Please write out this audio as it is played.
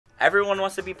Everyone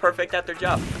wants to be perfect at their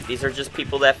job. These are just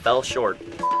people that fell short.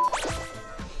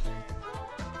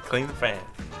 Clean the fan.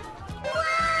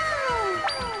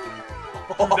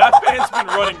 That fan's been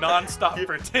running non-stop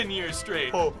for 10 years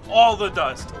straight. All the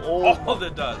dust. All the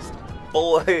dust.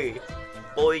 Boy,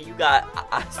 you got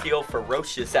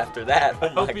osteoporosis after that. I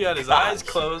hope he had his eyes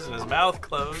closed and his mouth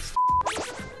closed.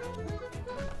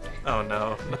 Oh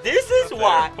no. This is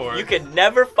why you can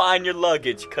never find your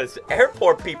luggage, because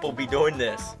airport people be doing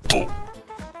this.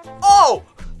 Oh!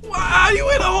 Wow, you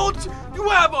hit a whole... You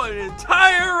have an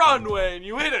entire runway and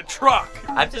you hit a truck.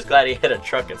 I'm just glad he hit a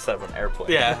truck instead of an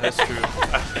airplane. Yeah, that's true.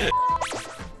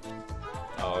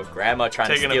 Oh, Grandma trying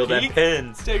to steal them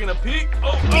pins. Taking a peek.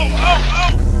 Oh!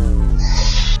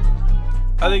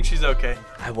 I think she's okay.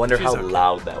 I wonder how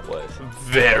loud that was.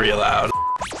 Very loud.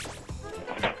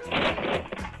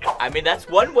 I mean, that's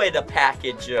one way to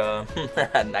package a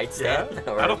nightstand.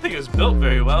 Yeah, I don't think it was built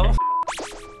very well.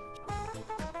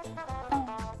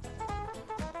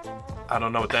 I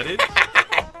don't know what that is,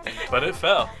 but it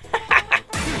fell.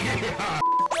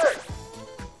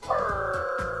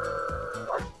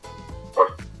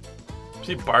 Is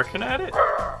he barking at it?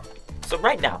 So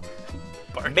right now,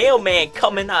 mailman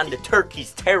coming onto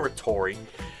turkey's territory.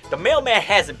 The mailman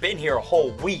hasn't been here a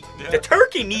whole week. Yeah. The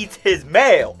turkey needs his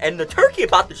mail, and the turkey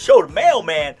about to show the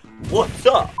mailman what's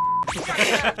up.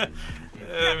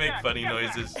 They make funny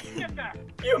noises. Can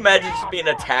you imagine just being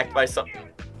attacked by something?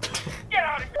 Get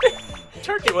out of here.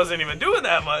 Turkey wasn't even doing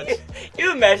that much.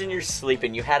 You imagine you're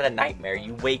sleeping, you had a nightmare,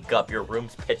 you wake up, your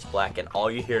room's pitch black, and all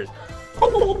you hear is...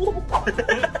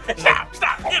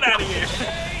 Stop, get out of here.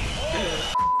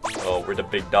 Oh, where the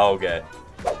big dog at?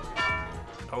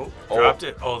 Oh, dropped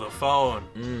it. Oh, the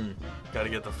phone. Gotta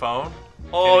get the phone.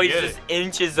 Oh, he's just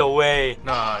inches away.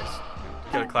 Nice.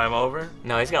 Gotta climb over.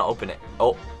 No, he's gonna open it.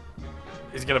 Oh.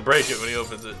 He's gonna break it when he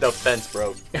opens it. The fence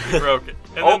broke. He broke it.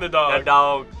 And then the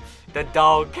dog. The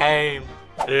dog came.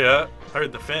 Yeah,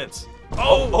 heard the fence.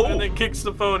 Oh, and it kicks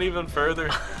the phone even further.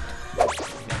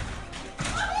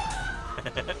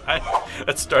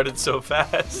 That started so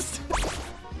fast.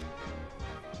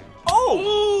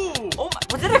 Oh! Oh my,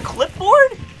 was it a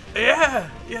clipboard? Yeah,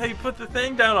 he put the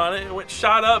thing down on it and it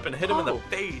shot up and hit him in the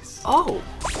face. Oh.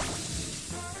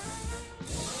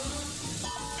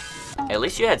 At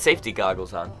least you had safety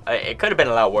goggles on. It could have been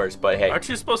a lot worse, but hey. Aren't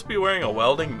you supposed to be wearing a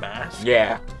welding mask?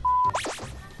 Yeah. It's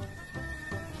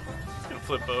gonna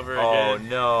flip over again. Oh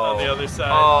no. On the other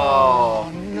side.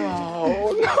 Oh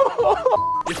no.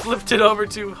 You flipped it over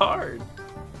too hard.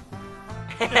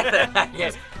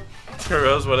 Yes.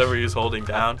 Rose, whatever he's holding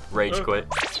down. Rage quit.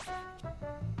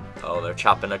 Oh, they're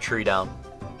chopping a tree down.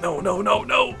 No.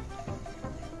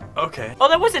 Okay. Oh,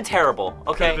 that wasn't terrible.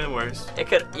 Okay. Could have been worse. It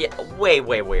could, yeah, way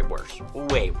worse.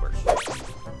 Way worse.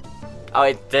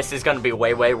 Oh, this is gonna be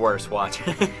way worse. Watch.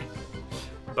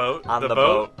 Boat. On the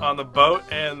boat. On the boat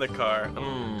and the car.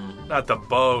 Not the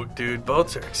boat, dude.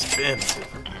 Boats are expensive.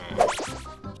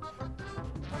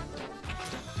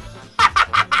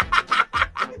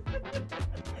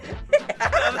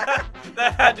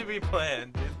 That had to be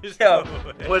planned. Yo,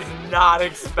 was not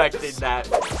expecting that.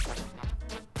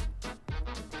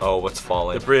 Oh, what's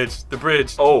falling? The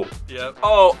bridge. Oh. Yep.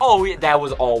 Oh, that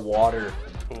was all water.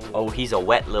 Ooh. Oh, he's a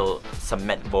wet little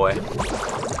cement boy.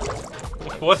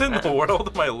 What in the world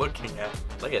am I looking at?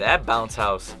 Look at that bounce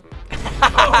house.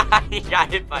 Oh. He got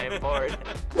hit by a board.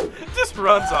 It just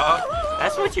runs off.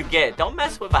 That's what you get. Don't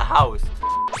mess with a house.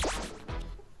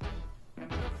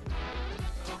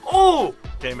 Oh!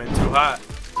 Came in too hot.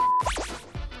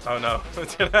 Oh no,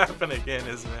 it's gonna happen again,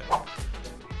 isn't it?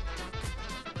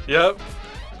 Yep.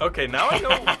 Okay, now I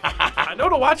know. I know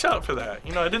to watch out for that.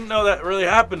 You know, I didn't know that really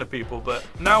happened to people, but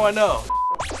now I know.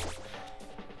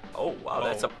 Oh wow,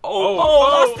 that's a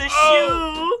lost the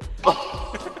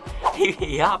shoe.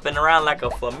 He hopping around like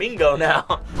a flamingo now.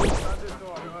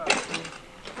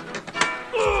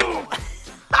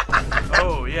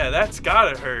 Oh yeah, that's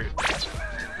gotta hurt.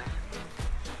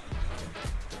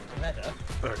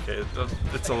 Okay,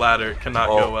 it's a ladder. It cannot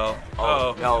go well.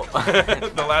 Oh no.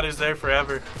 The ladder's there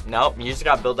forever. Nope, you just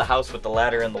gotta build the house with the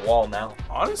ladder in the wall now.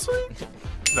 Honestly,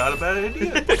 not a bad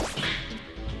idea.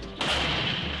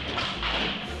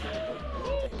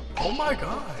 Oh my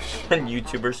gosh. And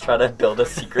YouTubers try to build a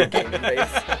secret gaming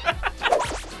base.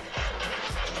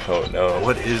 Oh no.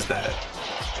 What is that?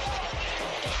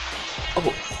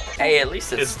 Oh, hey, at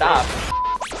least it stopped.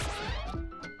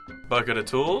 Bucket of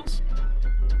tools?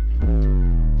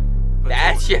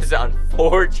 That's just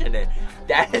unfortunate.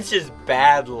 That's just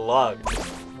bad luck.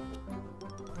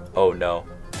 Oh no.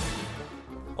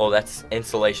 Oh, that's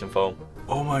insulation foam.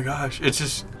 Oh my gosh. It's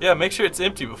just, yeah, make sure it's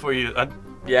empty before you,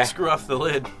 Yeah. Screw off the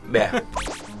lid. Yeah.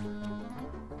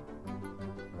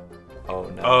 Oh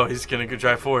no. Oh, he's gonna go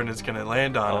drive forward and it's gonna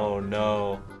land on him. Oh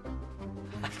no.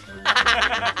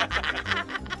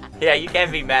 Yeah, you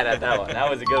can't be mad at that one. That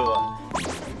was a good one.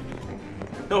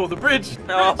 No, the bridge.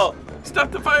 No.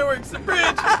 Stop the fireworks. The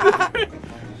bridge.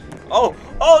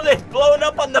 Oh, they're blowing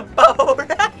up on the boat.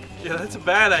 Yeah, that's a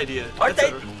bad idea. Aren't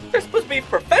they? They're supposed to be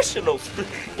professionals.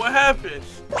 What happened?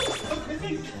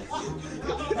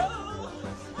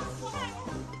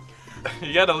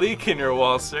 You got a leak in your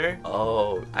wall, sir.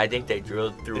 Oh, I think they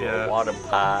drilled through Yeah. a water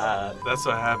pipe. That's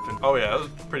what happened. Oh yeah, that was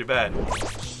pretty bad.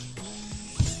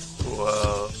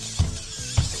 Whoa.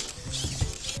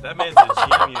 That man's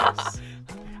a genius.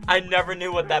 I never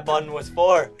knew what that button was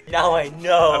for. Now I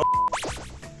know.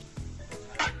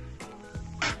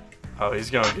 Oh,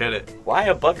 he's gonna get it. Why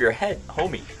above your head,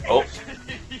 homie? Oh.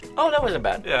 Oh, that wasn't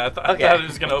bad. Yeah, I Okay. thought he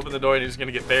was gonna open the door and he was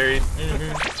gonna get buried.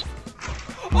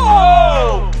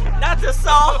 Oh! Not the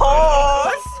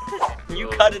sawhorse! You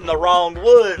cut in the wrong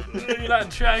wood. You're not in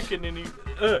track you're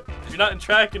not in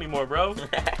track anymore, bro.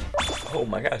 Oh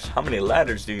my gosh, how many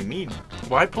ladders do you need?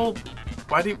 Why do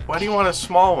you want a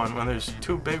small one when there's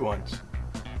two big ones?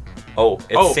 Oh,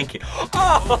 it's Oh. sinking.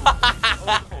 Oh!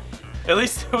 At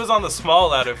least it was on the small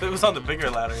ladder. If it was on the bigger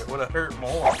ladder, it would have hurt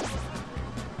more.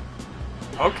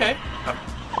 Okay.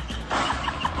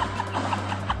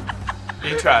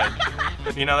 He tried.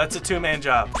 You know, that's a two-man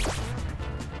job.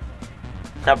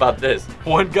 How about this?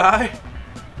 One guy?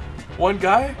 One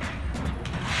guy?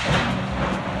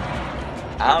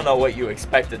 I don't know what you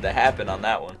expected to happen on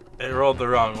that one. It rolled the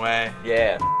wrong way.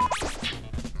 Yeah.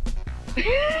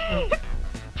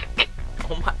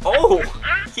 Oh my! Oh!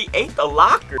 He ate the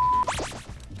locker.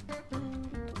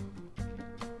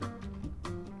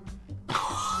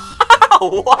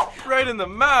 What? Right in the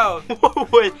mouth.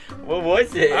 What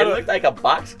was it? I It don't- looked like a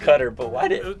box cutter, but why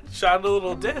did? It shot a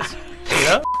little disc. You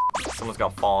know? Someone's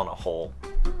gonna fall in a hole.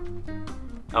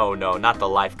 Oh no, not the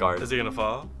lifeguard. Is he gonna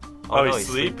fall? Oh, no, he's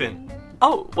sleeping.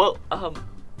 Oh well,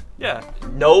 Yeah.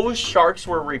 no sharks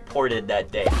were reported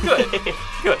that day. Good.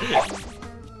 Good.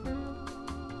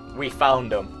 We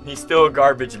found him. He's still a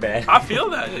garbage man. I feel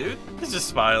that, dude. He's just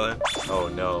smiling. Oh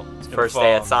no. gonna First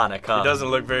day at fall. Sonic, huh? He doesn't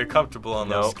look very comfortable on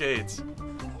those Nope. skates.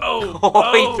 Oh,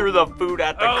 Oh, he threw the food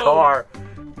at the Oh. car.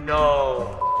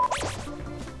 No.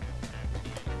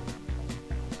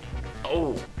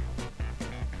 Oh.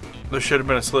 There should have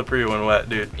been a slippery one wet,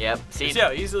 dude. Yep. See See,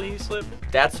 how easily he slipped?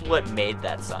 that's what made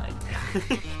that sign.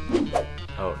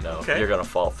 Oh no. Okay. You're gonna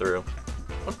fall through.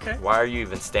 Okay. Why are you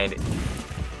even standing?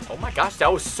 Oh my gosh,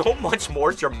 that was so much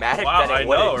more dramatic Wow, than it I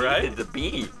would know, have right? needed to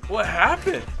be. What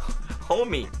happened?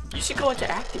 Homie, you should go into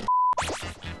acting.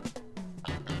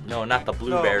 No, not the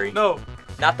blueberry. No.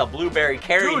 Not the blueberry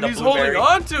carrying Dude, the he's blueberry.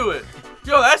 holding on to it.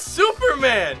 Yo, that's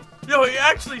Superman. Yo, he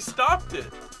actually stopped it.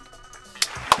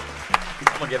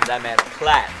 I'm gonna give that man a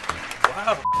clap.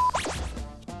 Wow.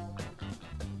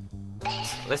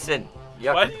 Listen,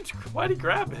 Why'd he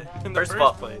grab it in the first first of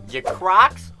all, place? your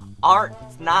Crocs aren't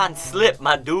non-slip,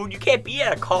 my dude. You can't be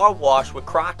at a car wash with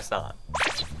Crocs on.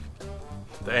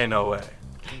 There ain't no way.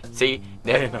 See,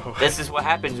 Ain't no way. this is what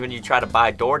happens when you try to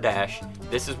buy DoorDash.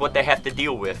 This is what they have to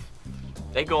deal with.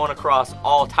 They going across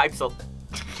all types of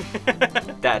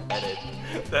that edit.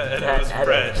 That edit That was edit.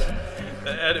 fresh.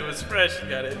 That edit was fresh, you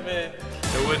gotta admit.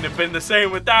 It wouldn't have been the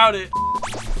same without it.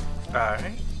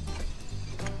 Alright.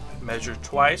 Measure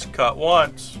twice, cut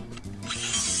once.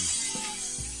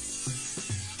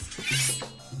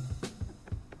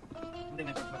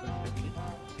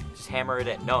 Just hammer it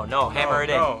in. No, hammer it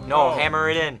no, in. no. Hammer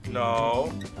it in.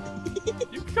 No.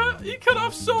 You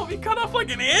cut off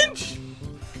like an inch?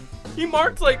 He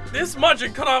marked like this much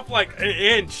and cut off like an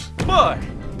inch. Fuck.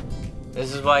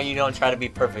 This is why you don't try to be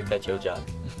perfect at your job.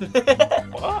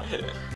 What?